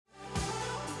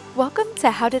Welcome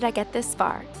to How Did I Get This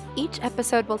Far? Each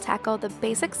episode will tackle the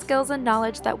basic skills and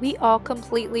knowledge that we all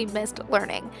completely missed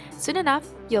learning. Soon enough,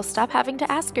 you'll stop having to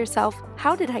ask yourself,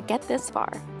 how did I get this far?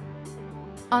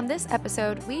 On this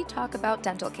episode, we talk about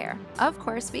dental care. Of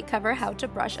course, we cover how to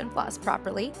brush and floss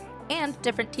properly, and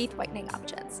different teeth whitening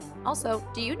options. Also,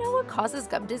 do you know what causes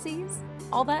gum disease?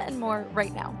 All that and more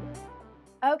right now.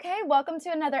 Okay, welcome to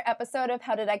another episode of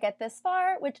How Did I Get This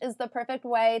Far, which is the perfect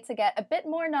way to get a bit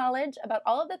more knowledge about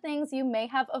all of the things you may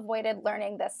have avoided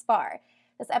learning this far.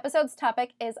 This episode's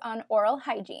topic is on oral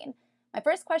hygiene. My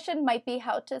first question might be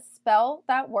how to spell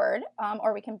that word,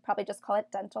 or we can probably just call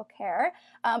it dental care.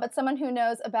 But someone who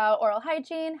knows about oral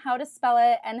hygiene, how to spell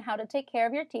it, and how to take care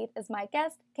of your teeth is my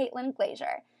guest,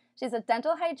 Glazier. She's a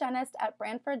dental hygienist at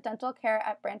Branford Dental Care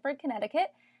at Branford, Connecticut,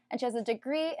 and she has a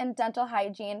degree in dental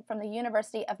hygiene from the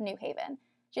University of New Haven.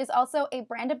 She is also a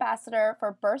brand ambassador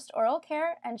for Burst Oral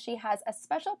Care, and she has a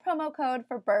special promo code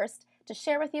for Burst to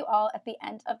share with you all at the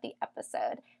end of the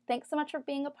episode. Thanks so much for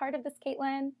being a part of this,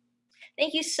 Caitlin.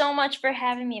 Thank you so much for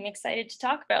having me. I'm excited to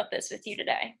talk about this with you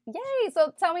today. Yay!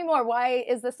 So tell me more. Why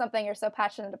is this something you're so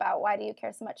passionate about? Why do you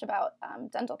care so much about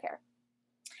dental care?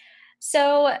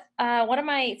 So one of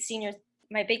my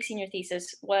big senior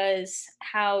thesis was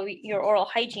how your oral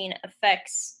hygiene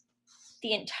affects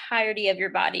the entirety of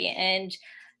your body, and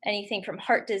anything from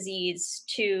heart disease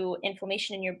to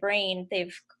inflammation in your brain.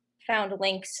 They've found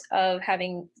links of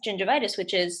having gingivitis,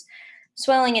 which is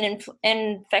swelling and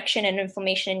infection and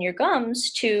inflammation in your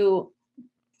gums, to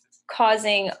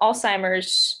causing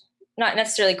Alzheimer's, not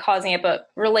necessarily causing it, but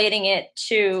relating it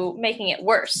to making it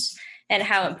worse, and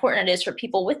how important it is for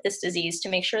people with this disease to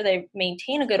make sure they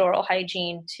maintain a good oral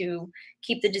hygiene to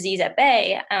keep the disease at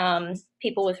bay.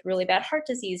 People with really bad heart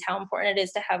disease, how important it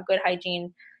is to have good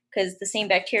hygiene, because the same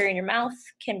bacteria in your mouth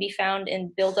can be found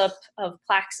in buildup of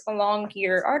plaques along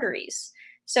your arteries.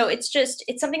 So it's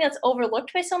something that's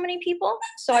overlooked by so many people.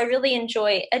 So I really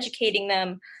enjoy educating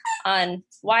them on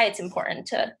why it's important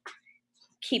to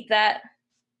keep that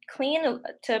clean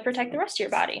to protect the rest of your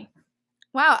body.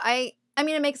 Wow, I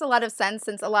mean, it makes a lot of sense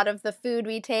since a lot of the food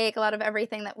we take, a lot of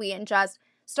everything that we ingest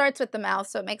starts with the mouth.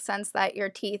 So it makes sense that your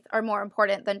teeth are more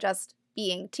important than just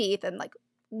being teeth and like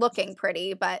looking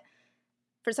pretty. But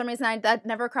for some reason, that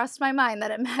never crossed my mind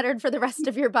that it mattered for the rest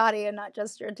of your body and not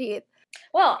just your teeth.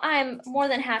 Well, I'm more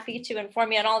than happy to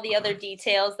inform you on all the other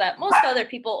details that most other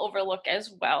people overlook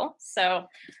as well. So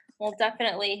we'll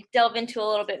definitely delve into a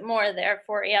little bit more there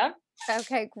for you.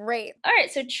 Okay, great. All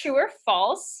right, so true or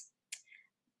false?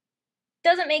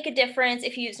 Doesn't make a difference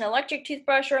if you use an electric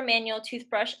toothbrush or a manual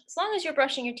toothbrush, as long as you're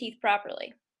brushing your teeth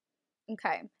properly.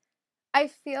 Okay. I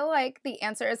feel like the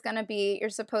answer is going to be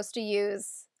you're supposed to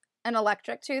use an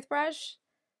electric toothbrush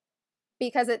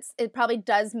because it probably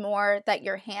does more that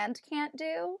your hand can't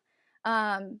do.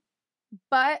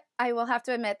 But I will have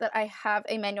to admit that I have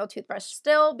a manual toothbrush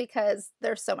still because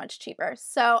they're so much cheaper.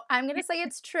 So I'm going to say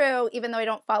it's true, even though I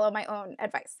don't follow my own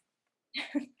advice.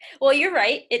 Well, you're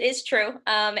right. It is true.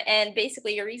 And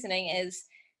basically your reasoning is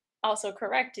also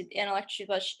correct. An electric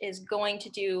toothbrush is going to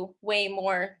do way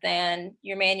more than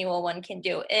your manual one can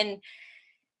do. And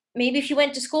maybe if you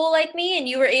went to school like me and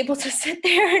you were able to sit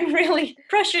there and really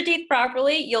brush your teeth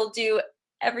properly, you'll do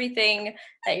everything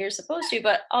that you're supposed to.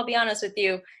 But I'll be honest with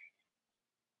you,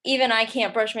 even I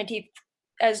can't brush my teeth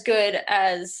as good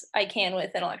as I can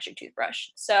with an electric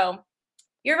toothbrush. So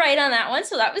you're right on that one.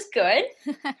 So that was good.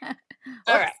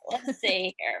 All right, let's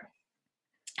see here.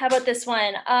 How about this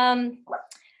one?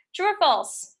 True or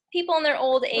false? People in their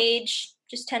old age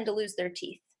just tend to lose their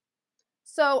teeth.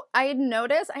 So I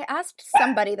noticed, I asked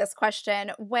somebody this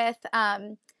question with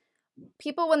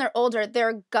people when they're older,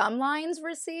 their gum lines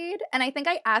recede. And I think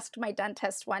I asked my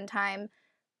dentist one time,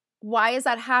 why is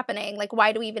that happening? Like,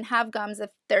 why do we even have gums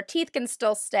if their teeth can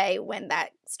still stay when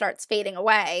that starts fading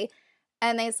away?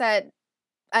 And they said,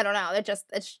 I don't know, it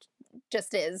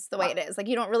just is the way it is. Like,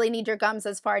 you don't really need your gums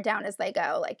as far down as they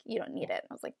go. Like, you don't need it.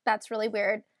 I was like, that's really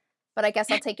weird, but I guess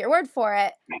I'll take your word for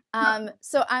it.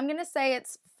 So I'm going to say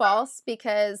it's false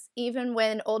because even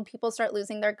when old people start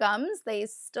losing their gums, they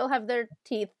still have their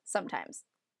teeth sometimes.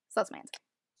 So that's my answer.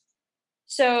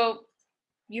 So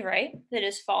you're right. That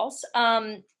is false.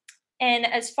 And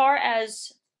as far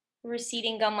as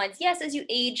receding gum lines, yes, as you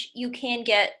age, you can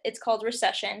get, it's called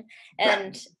recession,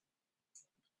 and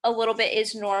a little bit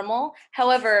is normal.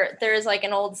 However, there's like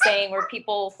an old saying where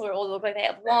people who are old look like they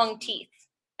have long teeth.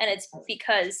 And it's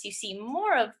because you see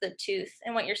more of the tooth,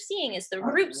 and what you're seeing is the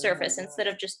root surface instead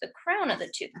of just the crown of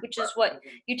the tooth, which is what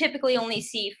you typically only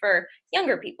see for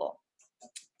younger people.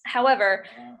 However,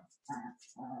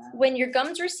 when your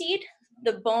gums recede,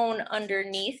 the bone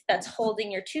underneath that's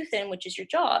holding your tooth in, which is your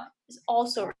jaw, is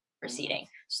also receding.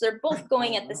 So they're both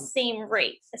going at the same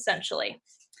rate, essentially.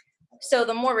 So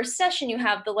the more recession you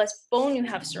have, the less bone you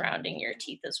have surrounding your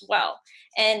teeth as well.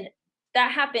 And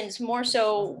that happens more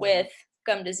so with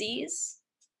gum disease,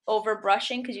 over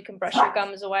brushing, because you can brush your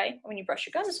gums away. When you brush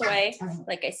your gums away,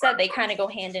 like I said, they kind of go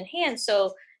hand in hand.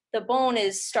 So the bone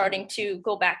is starting to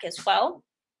go back as well.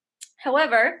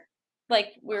 However,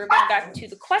 like we were going back to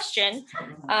the question,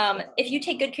 if you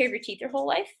take good care of your teeth your whole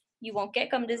life, you won't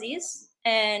get gum disease.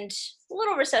 And a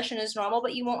little recession is normal,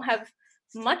 but you won't have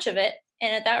much of it.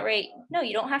 And at that rate, no,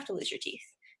 you don't have to lose your teeth.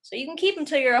 So you can keep them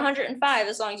till you're 105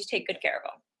 as long as you take good care of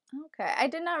them. Okay, I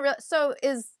did not realize. So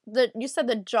you said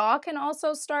the jaw can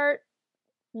also start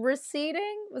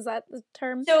receding? Was that the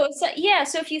term? So yeah,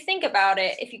 so if you think about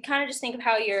it, if you kind of just think of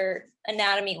how your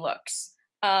anatomy looks,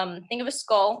 think of a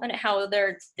skull and how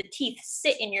the teeth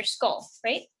sit in your skull,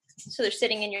 right? So they're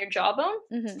sitting in your jawbone.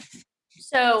 Mm-hmm.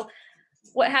 So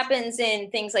what happens in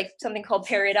things like something called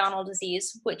periodontal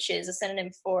disease, which is a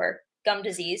synonym for gum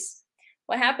disease,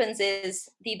 what happens is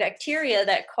the bacteria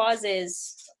that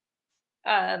causes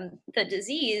the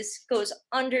disease goes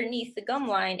underneath the gum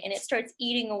line and it starts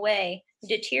eating away,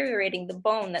 deteriorating the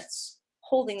bone that's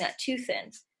holding that tooth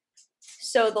in.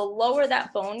 So the lower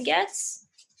that bone gets,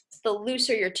 the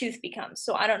looser your tooth becomes.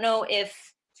 So I don't know if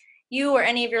you or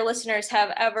any of your listeners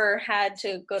have ever had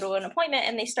to go to an appointment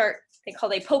and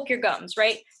they poke your gums,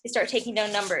 right? They start taking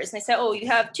down numbers and they say, oh, you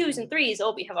have 2s and 3s.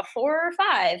 Oh, you have a 4 or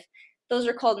 5. Those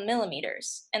are called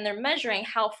millimeters. And they're measuring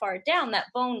how far down that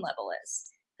bone level is.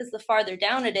 Because the farther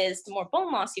down it is, the more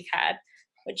bone loss you've had,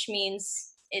 which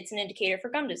means it's an indicator for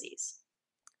gum disease.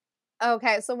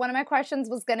 Okay, so one of my questions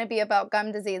was going to be about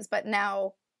gum disease, but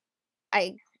now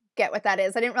I get what that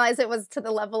is. I didn't realize it was to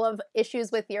the level of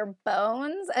issues with your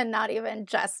bones and not even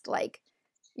just like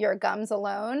your gums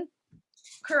alone.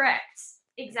 Correct.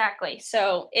 Exactly.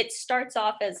 So it starts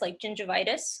off as like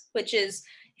gingivitis, which is,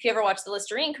 if you ever watch the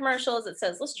Listerine commercials, it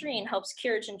says Listerine helps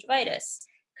cure gingivitis,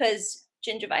 because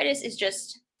gingivitis is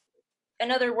just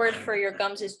another word for your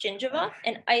gums is gingiva,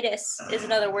 and itis is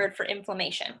another word for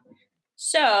inflammation.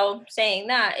 So saying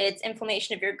that, it's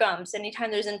inflammation of your gums. Anytime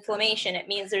there's inflammation, it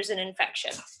means there's an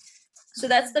infection. So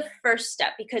that's the first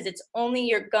step, because it's only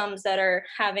your gums that are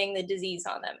having the disease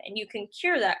on them. And you can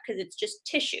cure that because it's just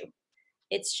tissue.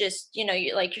 It's just,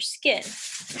 like your skin.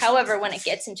 However, when it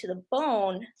gets into the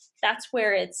bone, that's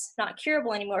where it's not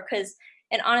curable anymore.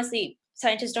 And honestly,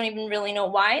 scientists don't even really know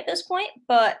why at this point,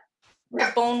 but the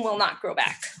bone will not grow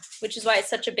back, which is why it's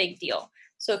such a big deal.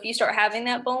 So if you start having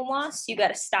that bone loss, you got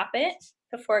to stop it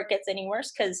before it gets any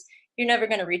worse, because you're never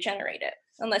going to regenerate it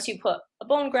unless you put a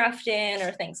bone graft in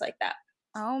or things like that.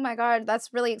 Oh my God, that's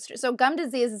really extreme. So gum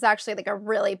disease is actually like a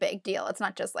really big deal. It's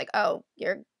not just like, oh,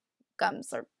 your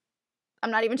gums are,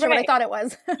 I'm not even sure what I thought it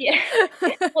was. Yeah.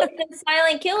 Well, it's a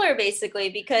silent killer, basically,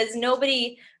 because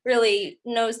nobody really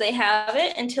knows they have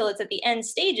it until it's at the end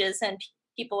stages and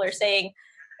people are saying,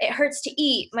 it hurts to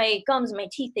eat, my gums, my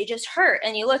teeth, they just hurt.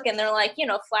 And you look and they're like,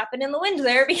 flapping in the wind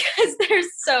there because they're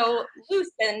so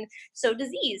loose and so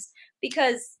diseased.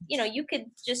 Because, you could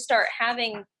just start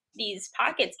having these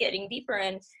pockets getting deeper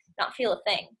and not feel a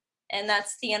thing. And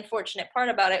that's the unfortunate part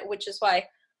about it, which is why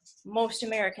most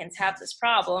Americans have this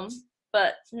problem,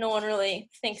 but no one really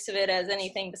thinks of it as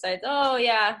anything besides, oh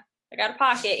yeah, I got a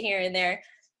pocket here and there.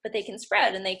 But they can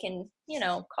spread and they can,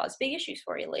 cause big issues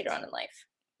for you later on in life.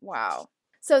 Wow.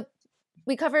 So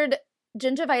we covered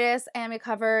gingivitis and we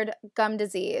covered gum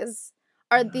disease.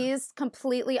 Are these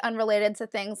completely unrelated to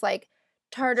things like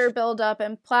tartar buildup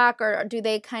and plaque, or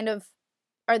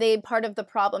are they part of the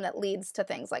problem that leads to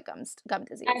things like gum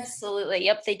disease? Absolutely.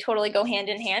 Yep. They totally go hand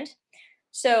in hand.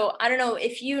 So I don't know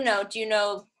if do you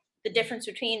know the difference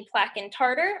between plaque and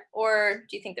tartar, or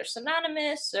do you think they're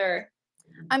synonymous? Or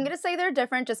I'm going to say they're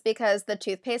different just because the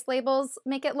toothpaste labels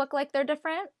make it look like they're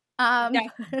different. I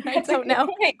don't know.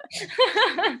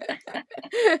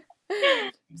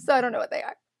 So I don't know what they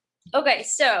are. Okay,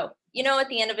 so at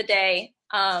the end of the day,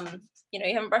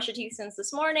 you haven't brushed your teeth since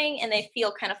this morning and they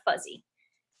feel kind of fuzzy,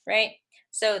 right?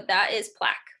 So that is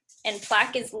plaque. And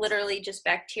plaque is literally just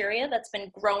bacteria that's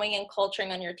been growing and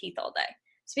culturing on your teeth all day.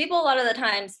 So people a lot of the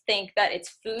times think that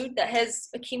it's food that has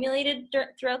accumulated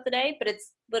throughout the day, but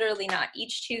it's literally not.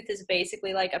 Each tooth is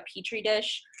basically like a petri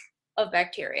dish of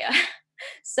bacteria.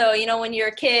 So, when you're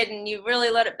a kid and you really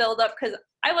let it build up, because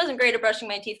I wasn't great at brushing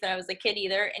my teeth when I was a kid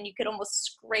either, and you could almost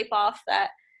scrape off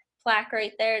that plaque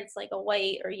right there. It's like a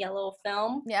white or yellow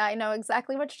film. Yeah, I know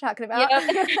exactly what you're talking about.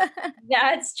 Yep.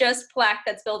 That's just plaque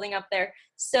that's building up there.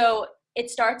 So it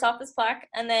starts off as plaque,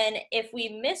 and then if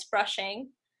we miss brushing,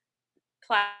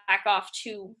 plaque off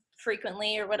too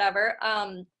frequently or whatever,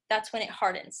 that's when it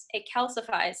hardens. It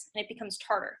calcifies and it becomes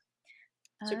tartar.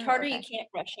 So Oh, tartar you okay.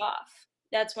 can't brush off.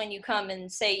 That's when you come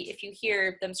and say, if you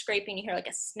hear them scraping, you hear like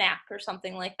a snap or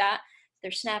something like that,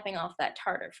 they're snapping off that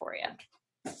tartar for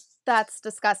you. That's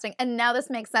disgusting. And now this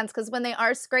makes sense because when they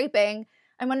are scraping,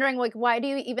 I'm wondering, like, why do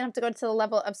you even have to go to the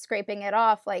level of scraping it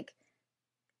off? Like,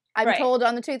 I'm Right. told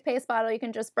on the toothpaste bottle you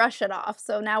can just brush it off.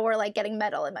 So now we're like getting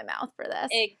metal in my mouth for this.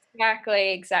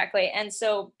 Exactly. And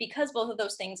so because both of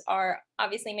those things are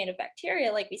obviously made of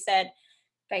bacteria, like we said,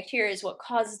 bacteria is what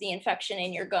causes the infection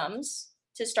in your gums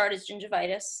to start as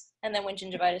gingivitis. And then when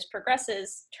gingivitis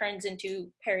progresses, turns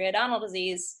into periodontal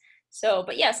disease. So,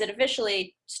 but yes, it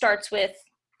officially starts with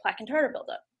plaque and tartar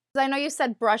buildup. I know you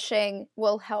said brushing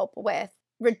will help with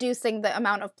reducing the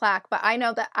amount of plaque, but I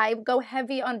know that I go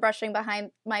heavy on brushing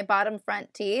behind my bottom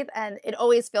front teeth, and it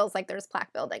always feels like there's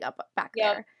plaque building up back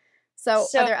Yep. there. So, are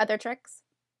So there other tricks?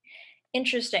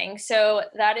 interesting. So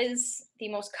that is the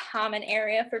most common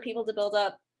area for people to build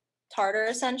up tartar,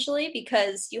 essentially,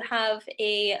 because you have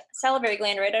a salivary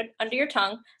gland right under your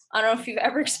tongue. I don't know if you've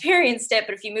ever experienced it,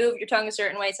 but if you move your tongue a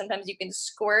certain way, sometimes you can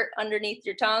squirt underneath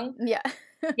your tongue. Yeah.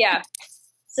 Yeah.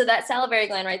 So that salivary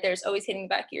gland right there is always hitting the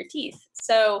back of your teeth.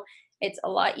 So it's a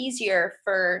lot easier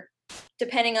for,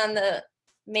 depending on the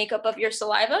makeup of your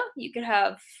saliva, you could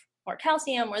have more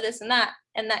calcium or this and that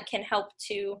can help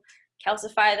to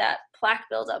calcify that plaque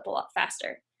buildup a lot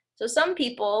faster. So some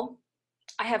people,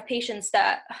 I have patients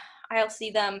that I'll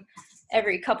see them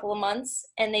every couple of months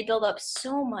and they build up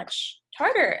so much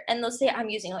tartar and they'll say, I'm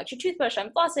using an electric toothbrush, I'm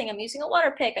flossing, I'm using a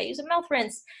water pick, I use a mouth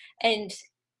rinse, and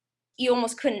you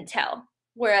almost couldn't tell.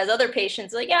 Whereas other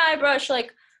patients, like, yeah, I brush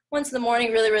like once in the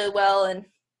morning really, really well, and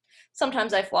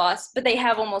sometimes I floss, but they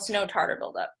have almost no tartar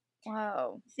buildup.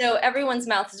 Wow. So everyone's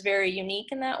mouth is very unique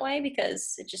in that way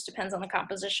because it just depends on the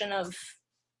composition of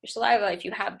your saliva. If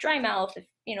you have dry mouth, if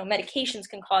medications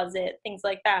can cause it, things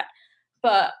like that.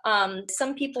 But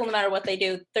some people, no matter what they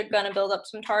do, they're gonna build up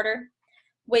some tartar.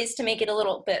 Ways to make it a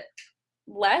little bit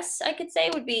less, I could say,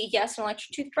 would be, yes, an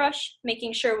electric toothbrush,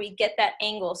 making sure we get that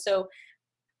angle. So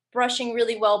brushing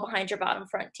really well behind your bottom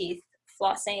front teeth,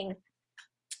 flossing.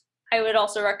 I would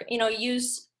also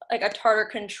use like a tartar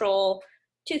control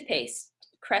toothpaste.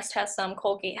 Crest has some,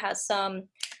 Colgate has some.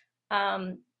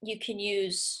 You can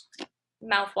use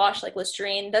mouthwash like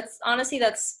Listerine. That's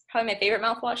probably my favorite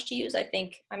mouthwash to use. I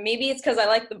think maybe it's because I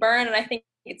like the burn and I think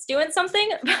it's doing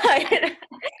something, but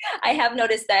I have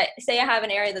noticed that, say I have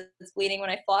an area that's bleeding when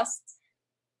I floss,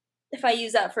 if I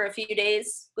use that for a few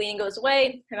days, bleeding goes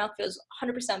away, my mouth feels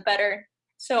 100% better.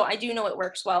 So I do know it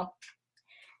works well.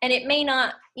 And it may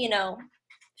not,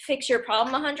 fix your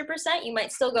problem 100%. You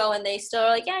might still go and they still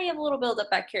are like, yeah, you have a little buildup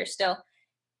back here still.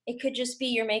 It could just be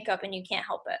your makeup and you can't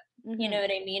help it. Mm-hmm. You know what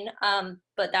I mean?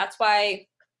 But that's why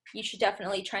you should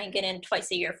definitely try and get in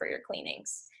twice a year for your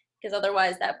cleanings, because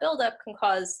otherwise that buildup can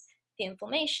cause the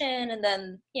inflammation and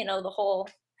then, the whole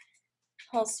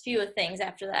spew of things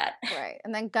after that. Right.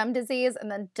 And then gum disease and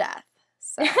then death.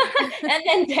 So. And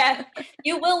then death.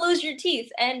 You will lose your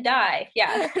teeth and die.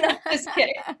 Yeah, no, just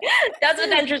kidding. That's what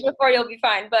dentures before, you'll be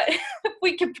fine. But if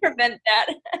we can prevent that.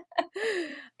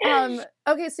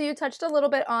 Okay, so you touched a little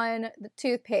bit on the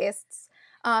toothpastes.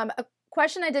 A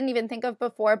question I didn't even think of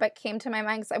before, but came to my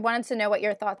mind because I wanted to know what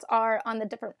your thoughts are on the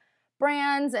different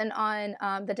brands and on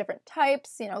the different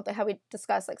types. How we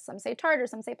discuss, like, some say tartar,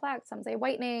 some say plaque, some say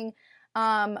whitening.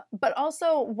 But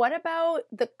also, what about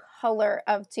the color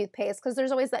of toothpaste? Because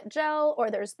there's always that gel or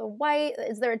there's the white.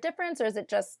 Is there a difference, or is it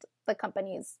just the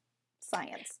company's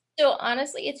science? So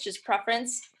honestly, it's just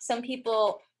preference. Some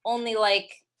people only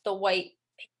like the white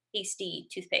pasty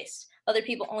toothpaste. Other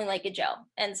people only like a gel.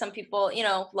 And some people,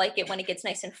 like it when it gets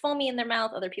nice and foamy in their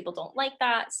mouth. Other people don't like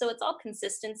that. So it's all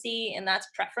consistency, and that's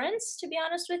preference, to be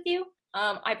honest with you.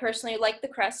 I personally like the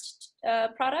Crest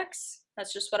products.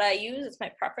 That's just what I use. It's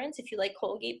my preference. If you like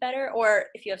Colgate better, or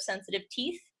if you have sensitive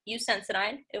teeth, use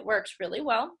Sensodyne. It works really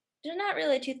well. There's not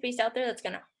really a toothpaste out there that's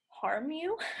going to harm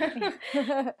you.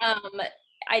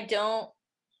 I don't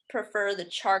prefer the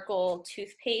charcoal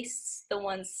toothpastes, the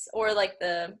ones, or like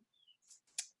the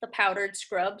powdered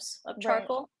scrubs of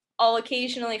charcoal. Right. I'll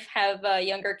occasionally have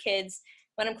younger kids,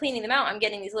 when I'm cleaning them out, I'm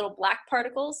getting these little black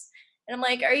particles. And I'm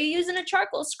like, are you using a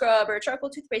charcoal scrub or a charcoal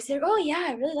toothpaste? They're like, oh yeah,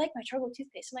 I really like my charcoal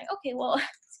toothpaste. I'm like, okay, well,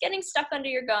 it's getting stuck under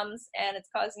your gums and it's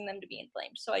causing them to be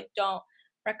inflamed. So I don't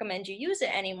recommend you use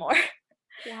it anymore.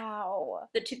 Wow.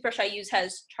 The toothbrush I use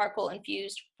has charcoal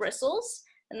infused bristles,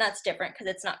 and that's different because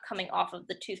it's not coming off of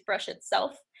the toothbrush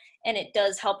itself. And it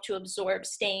does help to absorb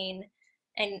stain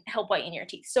and help whiten your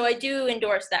teeth. So I do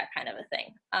endorse that kind of a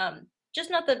thing. just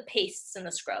not the pastes and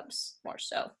the scrubs, more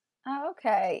so. Oh,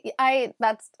 okay.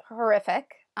 That's horrific.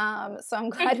 So I'm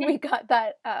glad we got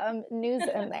that news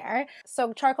in there.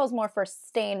 So charcoal's more for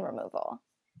stain removal.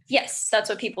 Yes, that's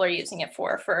what people are using it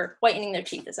for whitening their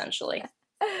teeth, essentially.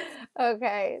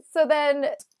 Okay. So then,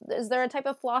 is there a type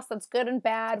of floss that's good and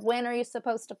bad? When are you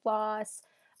supposed to floss?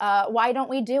 Why don't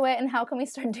we do it? And how can we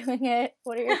start doing it?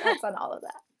 What are your thoughts on all of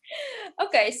that?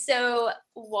 Okay, so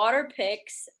water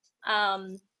picks.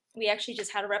 We actually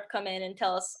just had a rep come in and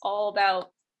tell us all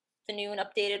about the new and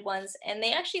updated ones, and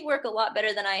they actually work a lot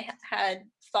better than I had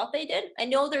thought they did. I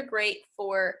know they're great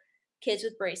for kids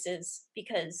with braces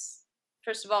because,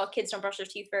 first of all, kids don't brush their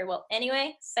teeth very well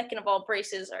anyway. Second of all,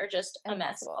 braces are just a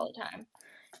mess Impossible. all the time.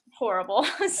 Horrible.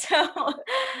 So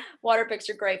water picks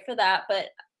are great for that, but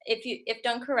if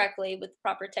done correctly with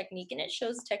proper technique, and it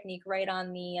shows the technique right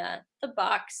on the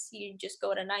box, you just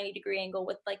go at a 90-degree angle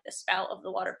with like the spout of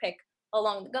the water pick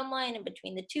along the gum line and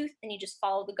between the tooth, and you just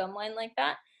follow the gum line like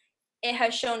that. It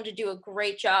has shown to do a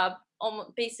great job,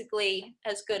 almost basically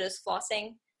as good as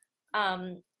flossing.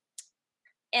 Um,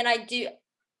 and I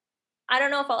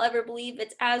don't know if I'll ever believe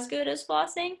it's as good as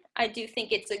flossing. I do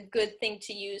think it's a good thing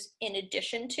to use in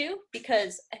addition to,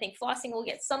 because I think flossing will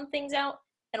get some things out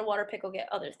and a water pick will get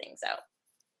other things out.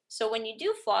 So when you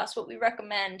do floss, what we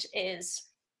recommend is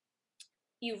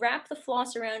you wrap the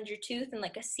floss around your tooth in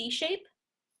like a C shape.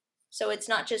 So it's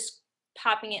not just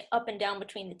popping it up and down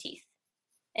between the teeth.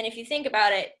 And if you think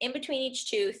about it, in between each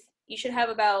tooth, you should have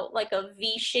about like a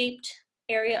V-shaped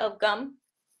area of gum,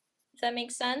 if that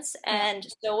makes sense. And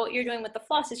so what you're doing with the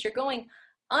floss is you're going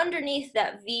underneath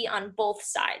that V on both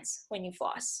sides when you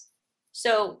floss.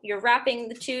 So you're wrapping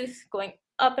the tooth, going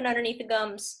up and underneath the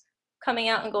gums, coming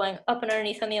out and going up and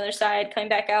underneath on the other side, coming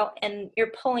back out, and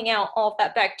you're pulling out all of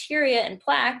that bacteria and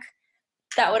plaque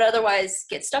that would otherwise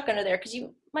get stuck under there, because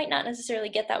you might not necessarily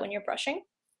get that when you're brushing.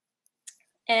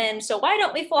 And so why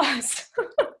don't we floss?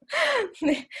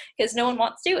 Because no one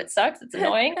wants to. It sucks. It's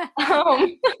annoying.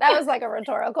 That was like a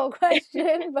rhetorical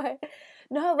question, but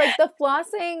no, like the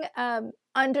flossing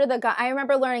under the gum. I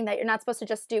remember learning that you're not supposed to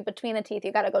just do between the teeth.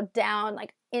 You got to go down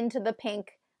like into the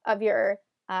pink of your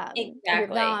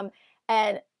gum.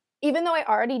 And even though I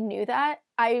already knew that,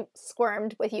 I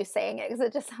squirmed with you saying it because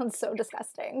it just sounds so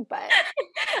disgusting. But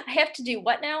I have to do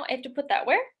what now? I have to put that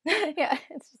where? Yeah,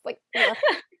 it's just like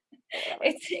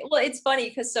it's funny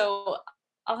because so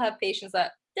I'll have patients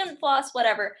that didn't floss,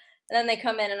 whatever, and then they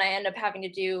come in and I end up having to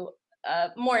do a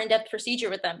more in-depth procedure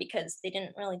with them because they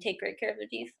didn't really take great care of their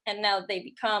teeth, and now they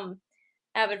become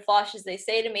avid flossers. They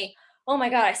say to me, "Oh my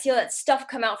god, I see all that stuff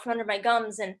come out from under my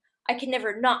gums, and I can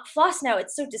never not floss now.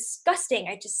 It's so disgusting.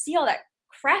 I just see all that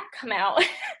crap come out."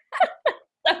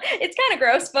 It's kind of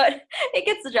gross, but it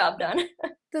gets the job done.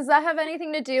 Does that have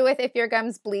anything to do with if your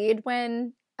gums bleed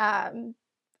when,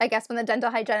 I guess, when the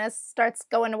dental hygienist starts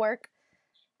going to work?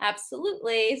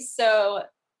 Absolutely. So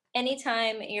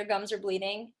anytime your gums are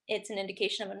bleeding, it's an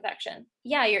indication of infection.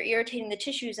 Yeah, you're irritating the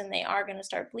tissues and they are going to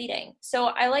start bleeding. So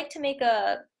I like to make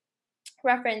a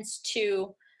reference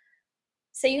to,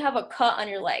 say you have a cut on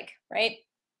your leg, right?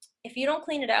 If you don't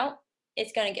clean it out,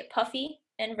 it's going to get puffy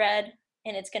and red,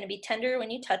 and it's going to be tender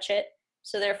when you touch it.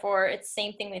 So therefore, it's the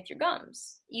same thing with your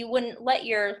gums. You wouldn't let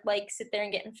your leg sit there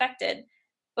and get infected,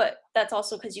 but that's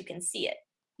also because you can see it.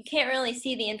 You can't really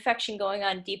see the infection going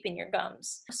on deep in your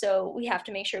gums. So we have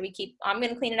to make sure I'm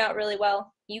going to clean it out really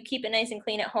well. You keep it nice and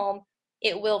clean at home.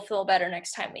 It will feel better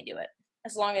next time we do it,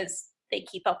 as long as they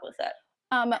keep up with it.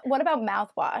 What about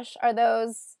mouthwash? Are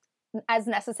those as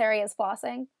necessary as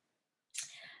flossing?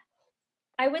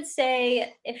 I would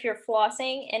say if you're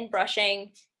flossing and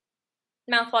brushing,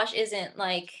 mouthwash isn't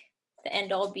like the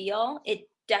end all be all. It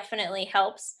definitely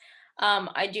helps.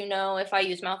 I do know if I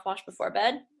use mouthwash before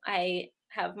bed, I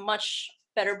have much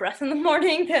better breath in the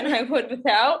morning than I would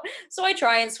without. So I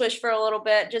try and swish for a little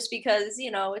bit just because,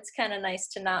 it's kind of nice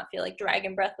to not feel like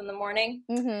dragging breath in the morning.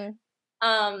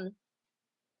 Mm-hmm.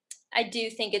 I do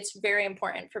think it's very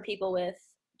important for people with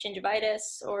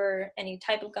gingivitis or any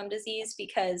type of gum disease,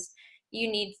 because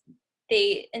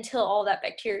until all that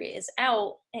bacteria is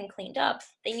out and cleaned up,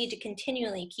 they need to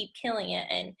continually keep killing it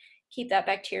and keep that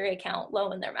bacteria count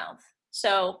low in their mouth.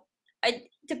 So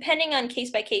depending on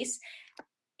case by case,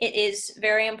 it is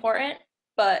very important,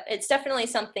 but it's definitely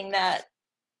something that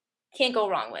can't go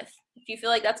wrong with. If you feel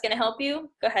like that's going to help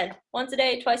you, go ahead. Once a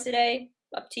day, twice a day,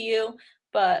 up to you,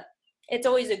 but it's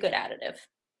always a good additive.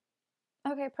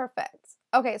 Okay, perfect.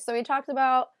 Okay, so we talked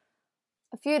about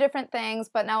a few different things,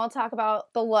 but now we'll talk about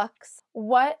the looks.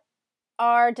 What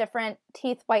are different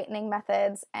teeth whitening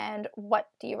methods and what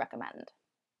do you recommend?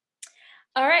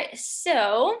 All right,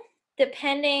 so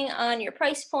depending on your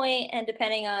price point and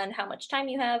depending on how much time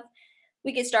you have,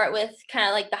 we could start with kind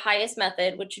of like the highest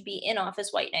method, which would be in-office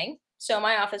whitening. So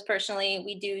my office personally,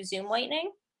 we do Zoom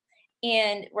whitening,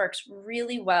 and it works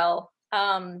really well.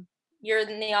 You're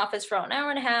in the office for an hour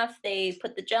and a half. They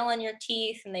put the gel on your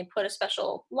teeth and they put a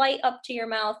special light up to your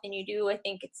mouth, and you do, I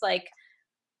think it's like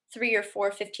 3 or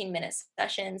 4 15-minute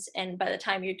sessions. And by the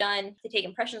time you're done, they take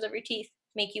impressions of your teeth,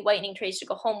 make you whitening trays to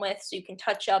go home with, so you can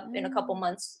touch up in a couple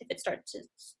months if it starts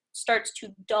to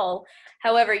dull.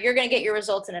 However, you're going to get your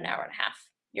results in an hour and a half.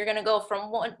 You're going to go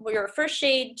from your first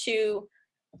shade to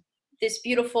this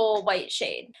beautiful white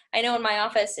shade. I know in my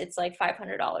office it's like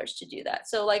 $500 to do that.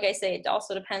 So like I say, it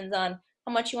also depends on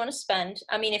how much you want to spend.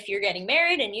 I mean, if you're getting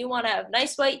married and you want to have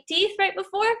nice white teeth right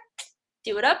before,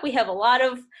 do it up. We have a lot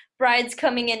of brides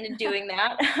coming in and doing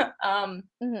that.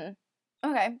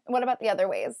 Okay. What about the other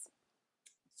ways?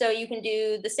 So you can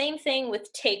do the same thing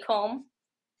with take home,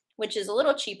 which is a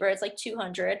little cheaper. It's like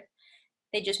 $200.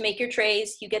 They just make your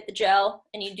trays, you get the gel,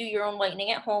 and you do your own whitening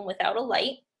at home without a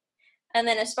light. And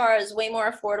then as far as way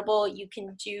more affordable, you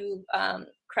can do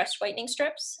Crest whitening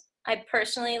strips. I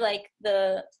personally like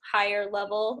the higher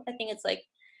level. I think it's like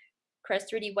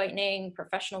Crest 3D whitening,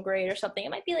 professional grade or something.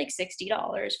 It might be like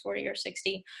 $60, 40 or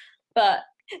 60, but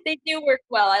they do work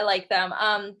well. I like them.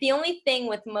 The only thing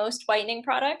with most whitening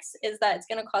products is that it's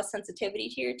going to cause sensitivity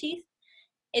to your teeth.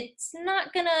 It's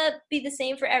not going to be the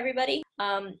same for everybody.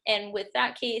 And with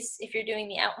that case, if you're doing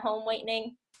the at-home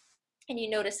whitening and you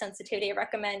notice sensitivity, I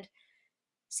recommend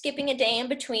skipping a day in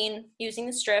between, using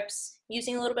the strips,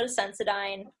 using a little bit of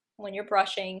Sensodyne when you're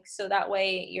brushing, so that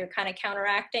way you're kind of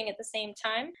counteracting at the same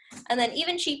time. And then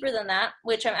even cheaper than that,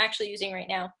 which I'm actually using right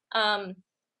now,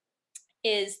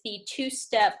 is the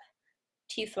 2-step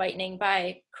teeth whitening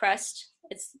by Crest.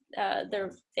 It's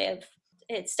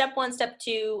it's step 1, step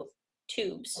 2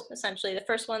 tubes, essentially. The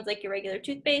first one's like your regular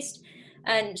toothpaste,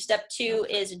 and step 2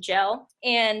 is gel.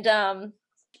 And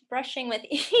brushing with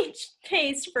each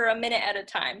paste for a minute at a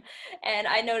time. And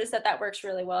I noticed that that works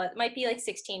really well. It might be like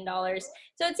 $16.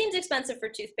 So it seems expensive for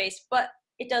toothpaste, but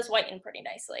it does whiten pretty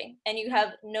nicely. And you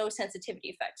have no sensitivity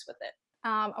effects with it.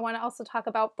 I want to also talk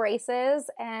about braces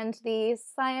and the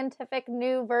scientific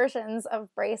new versions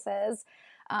of braces,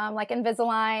 like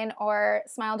Invisalign or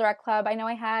Smile Direct Club. I know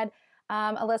I had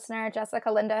a listener,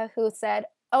 Jessica Linda, who said,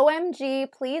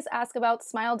 OMG, please ask about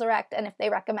Smile Direct and if they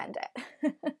recommend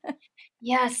it.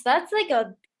 Yes, that's like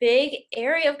a big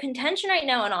area of contention right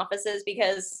now in offices,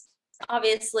 because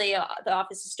obviously the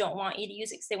offices don't want you to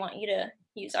use it because they want you to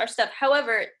use our stuff.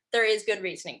 However, there is good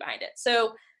reasoning behind it.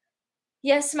 So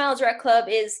yes, Smile Direct Club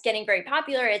is getting very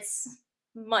popular. It's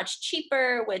much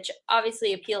cheaper, which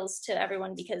obviously appeals to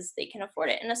everyone because they can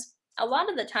afford it. And a lot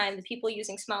of the time, the people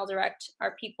using Smile Direct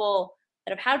are people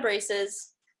that have had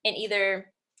braces and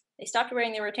either they stopped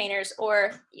wearing their retainers,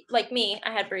 or like me, I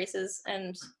had braces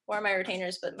and wore my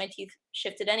retainers, but my teeth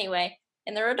shifted anyway.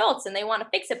 And they're adults and they want to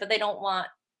fix it, but they don't want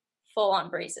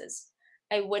full-on braces.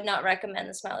 I would not recommend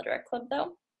the Smile Direct Club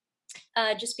though,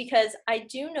 just because I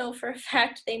do know for a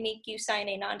fact they make you sign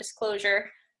a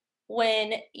non-disclosure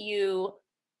when you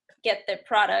get their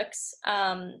products,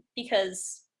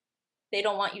 because they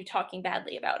don't want you talking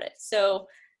badly about it. So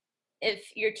if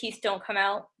your teeth don't come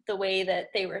out the way that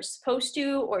they were supposed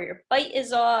to, or your bite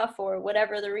is off, or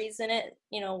whatever the reason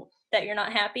that you're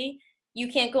not happy,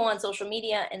 you can't go on social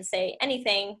media and say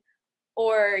anything,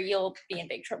 or you'll be in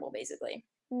big trouble, basically.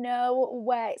 No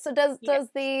way. So does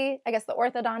the, I guess the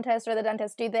orthodontist or the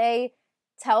dentist, do they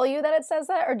tell you that it says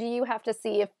that, or do you have to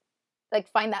see if, like,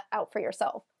 find that out for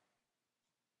yourself?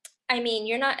 I mean,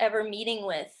 you're not ever meeting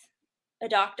with a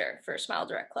doctor for Smile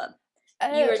Direct Club.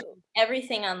 Oh. You are doing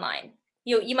everything online.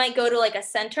 You might go to like a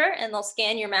center and they'll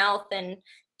scan your mouth and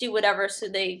do whatever, so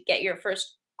they get your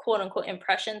first quote unquote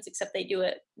impressions, except they do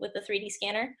it with a 3D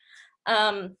scanner.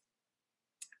 And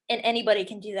anybody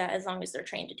can do that as long as they're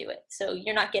trained to do it. So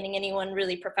you're not getting anyone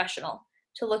really professional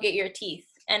to look at your teeth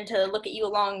and to look at you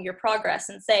along your progress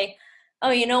and say,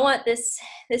 oh, you know what, this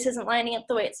isn't lining up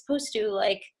the way it's supposed to,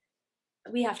 like,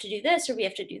 we have to do this or we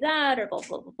have to do that, or blah,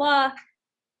 blah, blah, blah,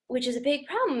 which is a big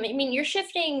problem. I mean, you're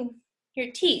shifting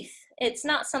your teeth. It's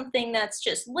not something that's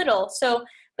just little. So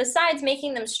besides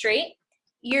making them straight,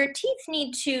 your teeth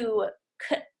need to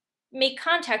make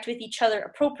contact with each other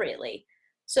appropriately.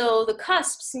 So the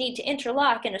cusps need to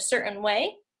interlock in a certain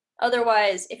way.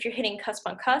 Otherwise, if you're hitting cusp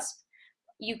on cusp,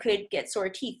 you could get sore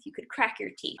teeth. You could crack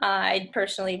your teeth. I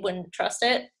personally wouldn't trust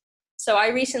it. So I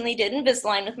recently did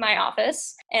Invisalign with my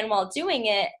office. And while doing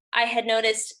it, I had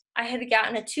noticed I had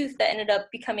gotten a tooth that ended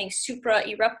up becoming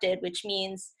supra-erupted, which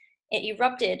means it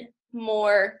erupted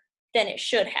more than it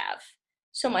should have.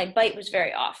 So my bite was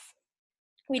very off.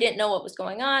 we didn't know what was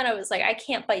going on. I was like, I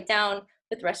can't bite down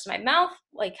with the rest of my mouth.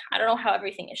 Like, I don't know how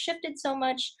everything has shifted so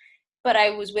much. But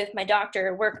I was with my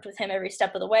doctor, worked with him every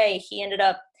step of the way. He ended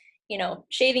up,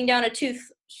 shaving down a tooth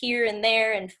here and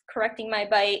there and correcting my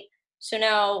bite. So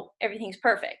now everything's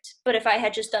perfect. But if I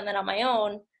had just done that on my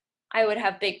own, I would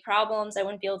have big problems. I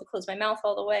wouldn't be able to close my mouth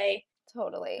all the way.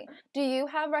 Totally. Do you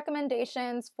have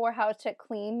recommendations for how to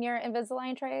clean your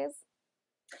Invisalign trays?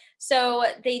 So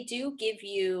they do give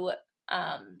you,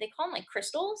 they call them like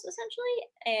crystals essentially,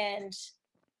 and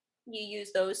you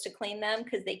use those to clean them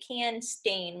because they can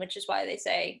stain, which is why they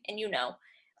say, and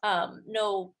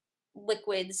no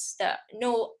liquids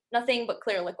nothing but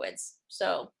clear liquids.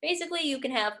 So basically you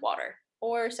can have water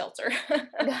or seltzer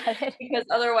Got it. because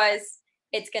otherwise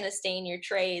it's going to stain your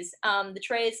trays. The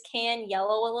trays can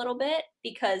yellow a little bit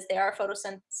because they are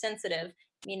photosensitive,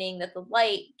 meaning that the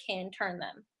light can turn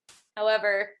them.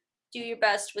 However, do your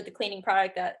best with the cleaning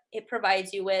product that it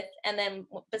provides you with. And then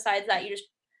besides that,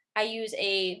 I use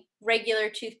a regular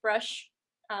toothbrush,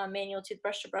 manual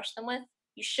toothbrush to brush them with.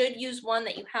 You should use one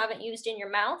that you haven't used in your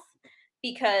mouth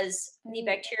because the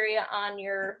bacteria on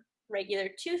your regular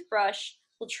toothbrush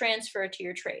will transfer to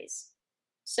your trays.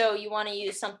 So you want to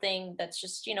use something that's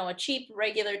just, a cheap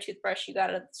regular toothbrush you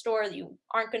got at the store that you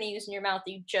aren't going to use in your mouth,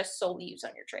 that you just solely use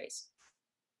on your trays.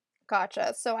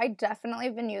 Gotcha. So I definitely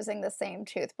have been using the same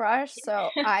toothbrush, so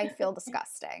I feel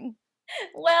disgusting.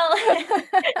 Well,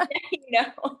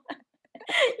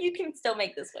 you can still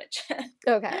make the switch.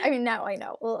 Okay. I mean, now I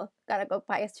know. Well, gotta go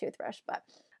buy a toothbrush, but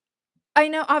I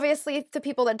know obviously the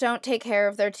people that don't take care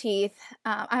of their teeth,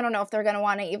 I don't know if they're going to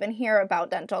want to even hear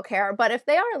about dental care, but if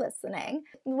they are listening,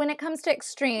 when it comes to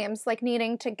extremes, like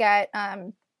needing to get,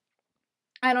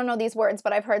 I don't know these words,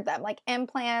 but I've heard them, like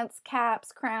implants,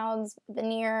 caps, crowns,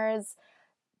 veneers,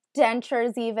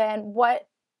 dentures even,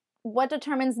 what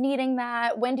determines needing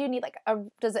that? When do you need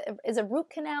is a root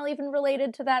canal even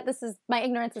related to that? My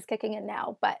ignorance is kicking in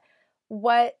now, but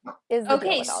what is the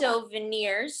deal with all so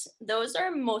veneers, those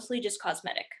are mostly just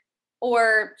cosmetic,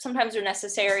 or sometimes they're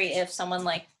necessary if someone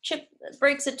like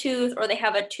breaks a tooth or they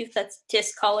have a tooth that's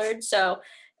discolored. So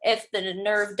if the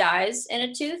nerve dies in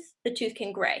a tooth, the tooth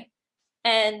can gray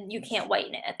and you can't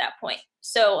whiten it at that point.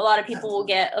 So a lot of people will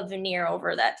get a veneer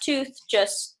over that tooth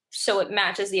just so it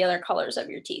matches the other colors of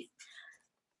your teeth.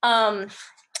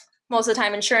 Most of the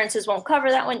time insurances won't cover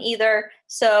that one either.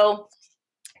 So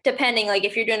depending, like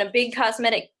if you're doing a big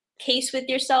cosmetic case with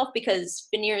yourself, because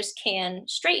veneers can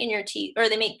straighten your teeth, or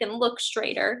they make them look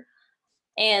straighter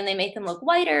and they make them look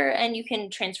whiter, and you can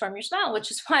transform your smile,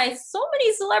 which is why so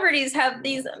many celebrities have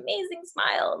these amazing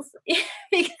smiles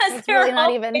because it's really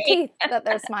not even teeth that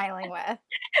they're smiling with.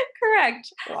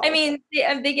 Correct. Wow. I mean,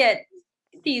 they get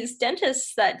these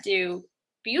dentists that do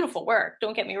beautiful work,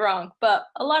 don't get me wrong, but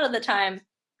a lot of the time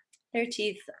their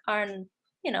teeth aren't,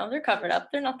 they're covered up.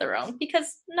 They're not their own,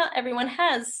 because not everyone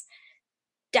has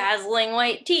dazzling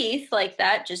white teeth like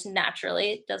that. Just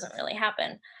naturally, it doesn't really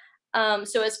happen.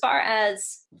 So as far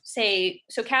as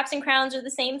caps and crowns are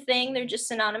the same thing. They're just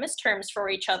synonymous terms for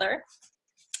each other.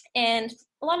 And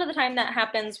a lot of the time that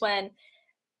happens when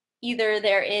either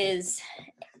there is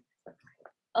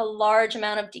a large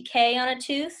amount of decay on a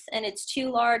tooth and it's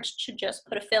too large to just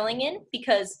put a filling in,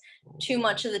 because too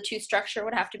much of the tooth structure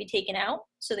would have to be taken out.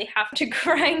 So they have to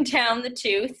grind down the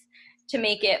tooth to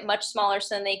make it much smaller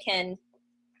so then they can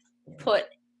put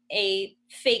a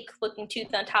fake looking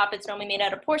tooth on top. It's normally made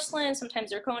out of porcelain,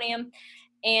 sometimes zirconium,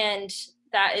 and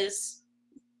that is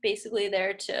basically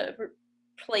there to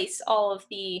replace all of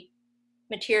the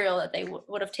material that they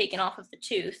would have taken off of the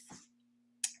tooth.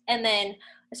 And then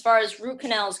as far as root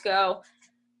canals go,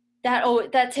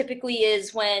 that typically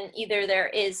is when either there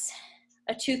is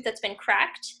a tooth that's been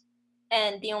cracked,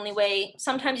 and the only way,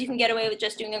 sometimes you can get away with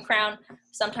just doing a crown,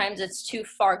 sometimes it's too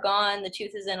far gone, the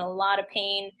tooth is in a lot of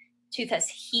pain, tooth has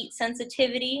heat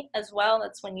sensitivity as well,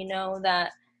 that's when you know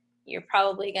that you're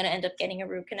probably going to end up getting a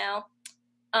root canal.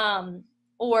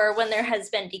 Or when there has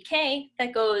been decay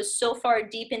that goes so far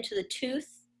deep into the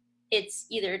tooth, it's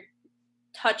either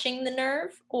touching the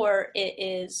nerve or it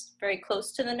is very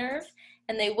close to the nerve,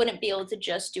 and they wouldn't be able to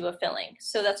just do a filling.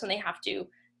 So that's when they have to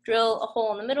drill a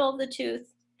hole in the middle of the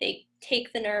tooth, they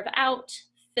take the nerve out,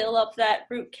 fill up that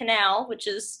root canal, which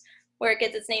is where it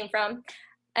gets its name from,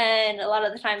 and a lot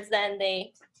of the times then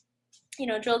they,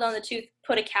 drill down the tooth,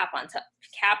 put a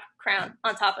crown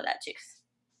on top of that tooth.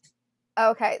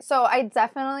 Okay, so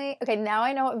now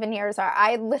I know what veneers are.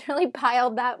 I literally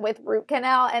piled that with root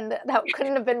canal, and that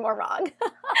couldn't have been more wrong.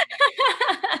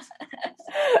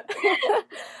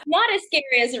 Not as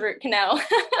scary as a root canal.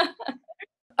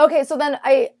 Okay, so then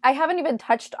I haven't even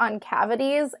touched on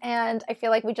cavities, and I feel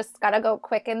like we just gotta go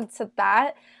quick into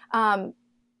that. Um,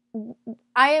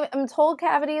 I am told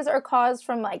cavities are caused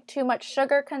from like too much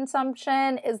sugar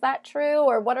consumption. Is that true?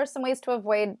 Or what are some ways to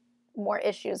avoid more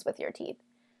issues with your teeth?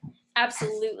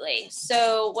 Absolutely.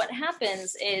 So what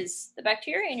happens is the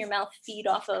bacteria in your mouth feed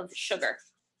off of sugar.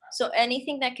 So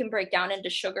anything that can break down into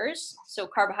sugars, so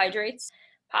carbohydrates,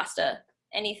 pasta,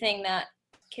 anything that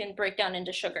can break down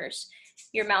into sugars,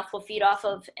 your mouth will feed off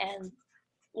of, and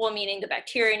well, meaning the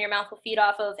bacteria in your mouth will feed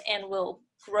off of and will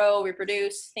grow,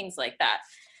 reproduce, things like that.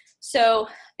 So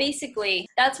basically,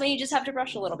 that's when you just have to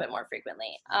brush a little bit more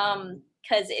frequently.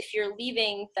 Because if you're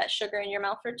leaving that sugar in your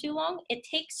mouth for too long, it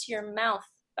takes your mouth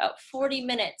about 40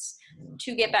 minutes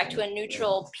to get back to a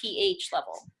neutral pH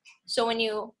level. So when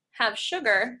you have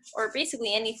sugar, or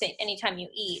basically anything, anytime you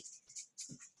eat,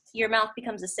 your mouth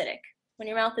becomes acidic. When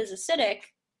your mouth is acidic,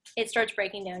 it starts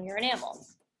breaking down your enamel.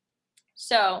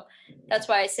 So that's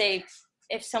why I say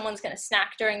if someone's going to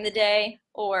snack during the day,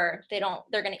 or they're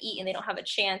going to eat and they don't have a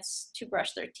chance to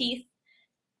brush their teeth,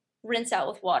 rinse out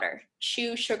with water,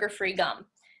 chew sugar-free gum,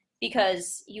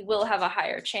 because you will have a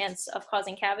higher chance of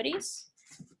causing cavities.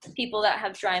 People that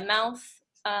have dry mouth,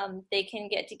 they can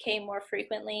get decay more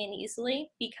frequently and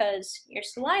easily because your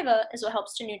saliva is what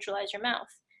helps to neutralize your mouth.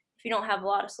 If you don't have a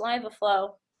lot of saliva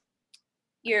flow,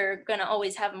 you're going to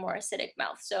always have a more acidic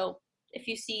mouth. So if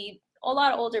you see a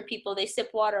lot of older people, they sip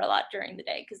water a lot during the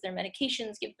day because their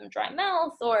medications give them dry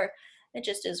mouth, or it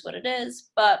just is what it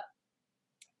is. But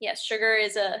yes, sugar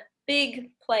is a big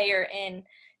player in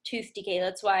tooth decay.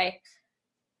 That's why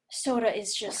soda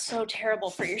is just so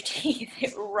terrible for your teeth.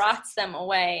 It rots them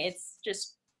away. It's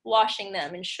just washing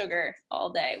them in sugar all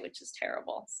day, which is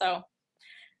terrible. So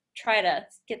try to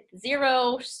get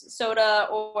zero soda,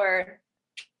 or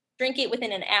drink it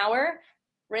within an hour,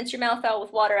 rinse your mouth out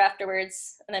with water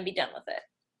afterwards, and then be done with it.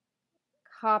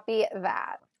 Copy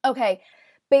that. Okay,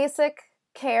 basic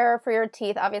care for your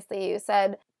teeth. Obviously, you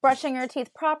said brushing your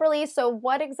teeth properly. So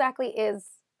what exactly is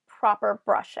proper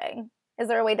brushing? Is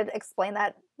there a way to explain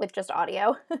that with just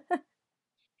audio?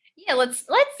 Yeah, let's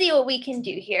see what we can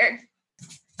do here.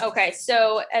 Okay,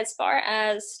 so as far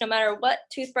as no matter what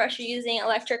toothbrush you're using,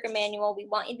 electric or manual, we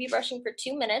want you to be brushing for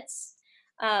 2 minutes.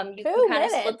 You can kind of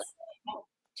split the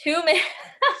 2 minutes.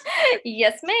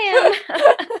 Yes, ma'am.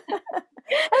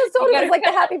 I was told it was like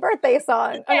the happy birthday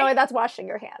song. Okay. Oh no, that's washing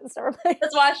your hands.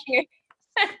 That's washing your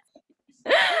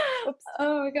Oops.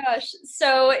 Oh my gosh.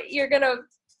 So you're gonna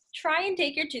try and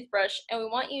take your toothbrush, and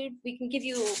we can give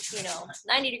you,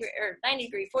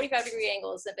 90-degree, 45-degree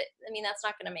angles. But I mean, that's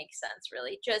not gonna make sense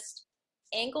really. Just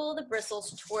angle the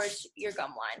bristles towards your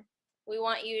gum line. We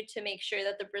want you to make sure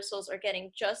that the bristles are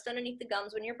getting just underneath the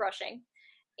gums when you're brushing.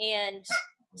 And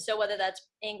so whether that's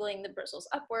angling the bristles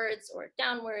upwards or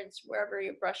downwards, wherever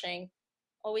you're brushing,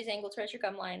 always angle towards your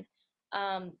gum line.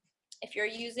 If you're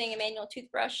using a manual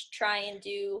toothbrush, try and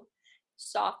do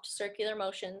soft circular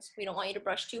motions. We don't want you to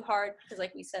brush too hard because,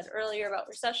 like we said earlier about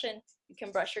recession, you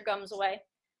can brush your gums away.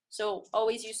 So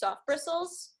always use soft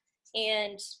bristles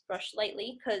and brush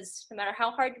lightly, because no matter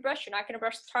how hard you brush, you're not going to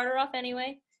brush the tartar off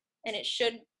anyway, and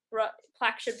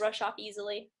plaque should brush off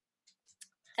easily.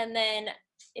 And then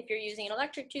if you're using an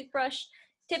electric toothbrush,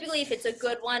 typically if it's a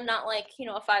good one, not like, a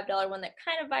 $5 one that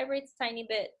kind of vibrates a tiny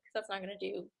bit, because that's not going to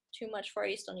do too much for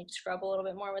you. You still need to scrub a little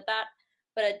bit more with that.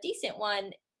 But a decent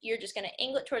one, you're just going to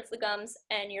angle it towards the gums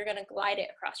and you're going to glide it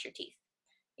across your teeth.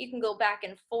 You can go back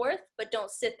and forth, but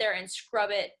don't sit there and scrub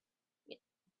it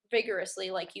vigorously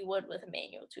like you would with a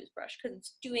manual toothbrush, because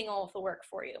it's doing all of the work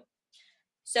for you.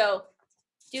 So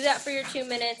do that for your 2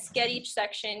 minutes, get each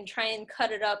section, try and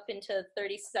cut it up into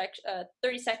 30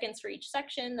 seconds for each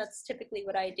section. That's typically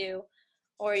what I do.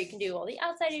 Or you can do all the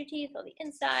outside of your teeth, all the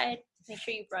inside. Make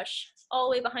sure you brush all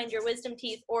the way behind your wisdom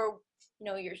teeth, or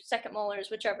your second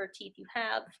molars, whichever teeth you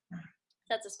have.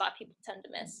 That's a spot people tend to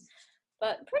miss.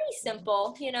 But pretty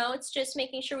simple, it's just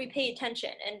making sure we pay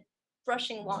attention and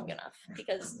brushing long enough,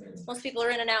 because most people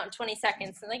are in and out in 20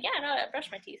 seconds and like, yeah, no, I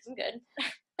brushed my teeth, I'm good.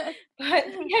 But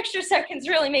the extra seconds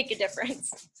really make a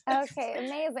difference. Okay,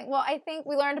 amazing. Well, I think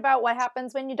we learned about what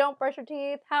happens when you don't brush your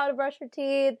teeth, how to brush your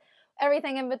teeth,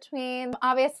 everything in between.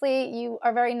 Obviously, you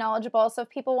are very knowledgeable, so if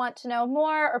people want to know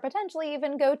more or potentially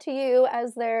even go to you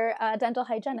as their dental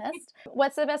hygienist,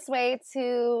 what's the best way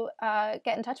to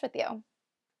get in touch with you?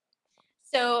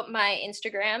 So my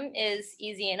Instagram is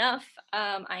easy enough.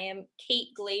 I am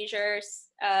Kate Glazier.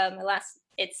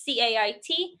 It's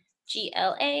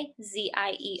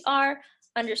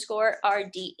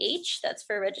CAITGLAZIER_RDH. That's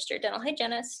for registered dental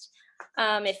hygienist.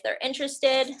 If they're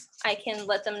interested, I can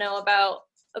let them know about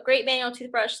a great manual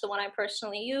toothbrush, the one I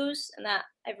personally use, and that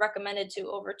I've recommended to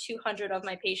over 200 of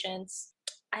my patients.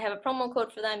 I have a promo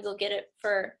code for them. You'll get it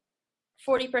for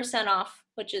 40% off,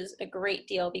 which is a great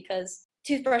deal because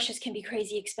toothbrushes can be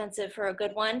crazy expensive for a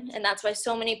good one. And that's why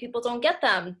so many people don't get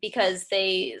them, because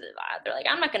they're like,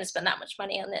 I'm not going to spend that much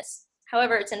money on this.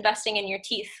 However, it's investing in your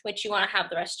teeth, which you want to have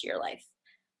the rest of your life.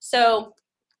 So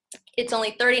it's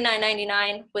only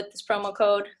 $39.99 with this promo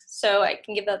code. So I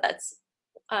can give that's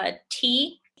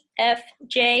TFJUVR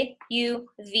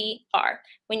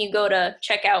when you go to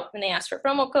checkout when they ask for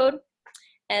promo code.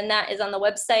 And that is on the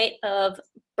website of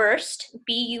Burst,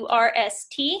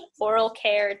 BURST,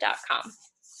 oralcare.com.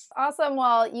 Awesome.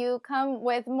 Well, you come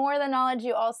with more than knowledge.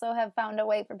 You also have found a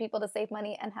way for people to save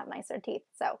money and have nicer teeth.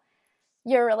 So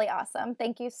you're really awesome.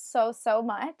 Thank you so, so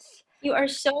much. You are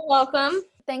so welcome.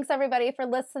 Thanks, everybody, for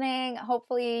listening.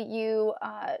 Hopefully you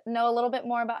know a little bit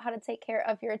more about how to take care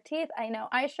of your teeth. I know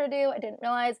I sure do. I didn't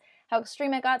realize how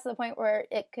extreme it got to the point where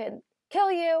it could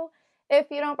kill you if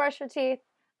you don't brush your teeth.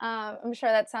 I'm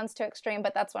sure that sounds too extreme,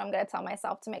 but that's what I'm going to tell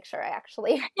myself to make sure I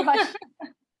actually brush.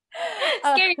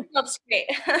 Scare yourself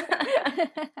straight.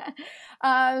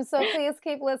 So please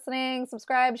keep listening,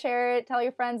 subscribe, share it, tell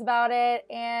your friends about it,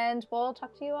 and we'll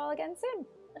talk to you all again soon.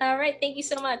 All right. Thank you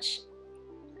so much.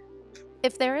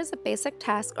 If there is a basic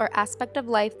task or aspect of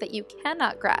life that you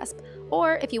cannot grasp,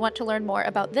 or if you want to learn more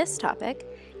about this topic,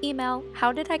 email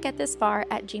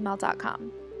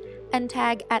howdidigetthisfar@gmail.com and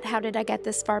tag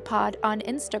 @howdidigetthisfarpod on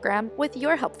Instagram with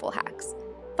your helpful hacks.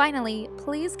 Finally,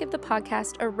 please give the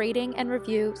podcast a rating and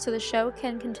review so the show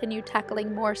can continue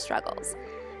tackling more struggles.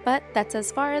 But that's as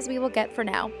far as we will get for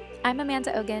now. I'm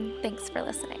Amanda Ogun. Thanks for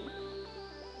listening.